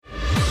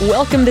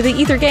Welcome to the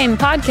Ether Game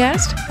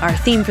Podcast. Our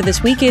theme for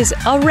this week is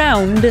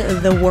Around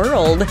the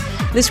World.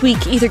 This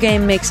week, Ether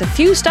Game makes a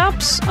few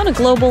stops on a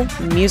global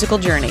musical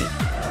journey.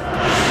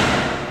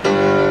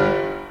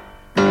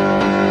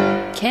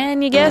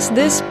 Can you guess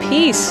this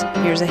piece?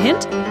 Here's a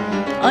hint.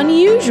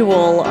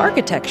 Unusual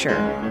architecture.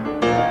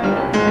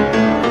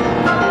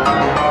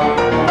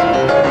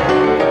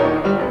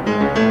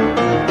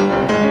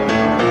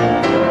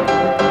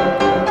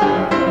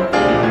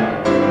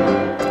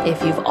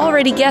 If you've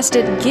already guessed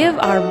it, give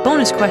our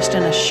bonus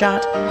question a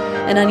shot.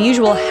 An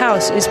unusual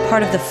house is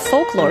part of the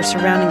folklore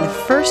surrounding the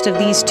first of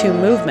these two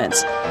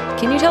movements.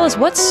 Can you tell us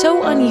what's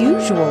so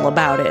unusual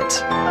about it?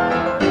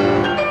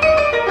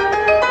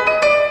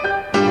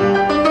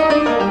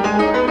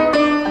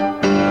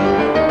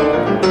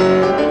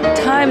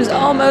 Time's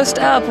almost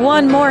up.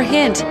 One more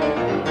hint.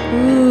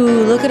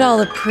 Ooh, look at all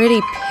the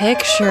pretty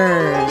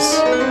pictures.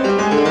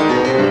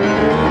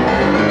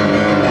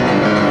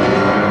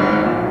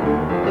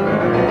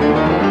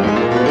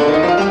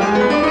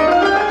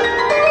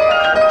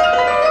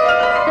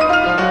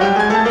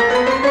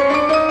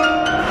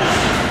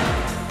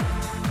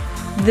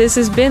 This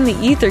has been the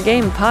Ether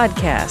Game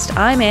Podcast.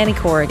 I'm Annie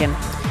Corrigan.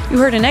 You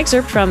heard an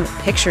excerpt from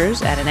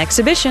Pictures at an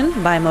Exhibition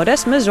by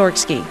Modest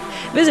Mussorgsky.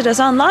 Visit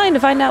us online to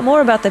find out more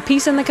about the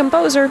piece and the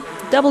composer,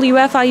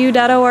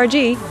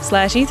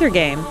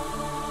 wfiu.org/ethergame.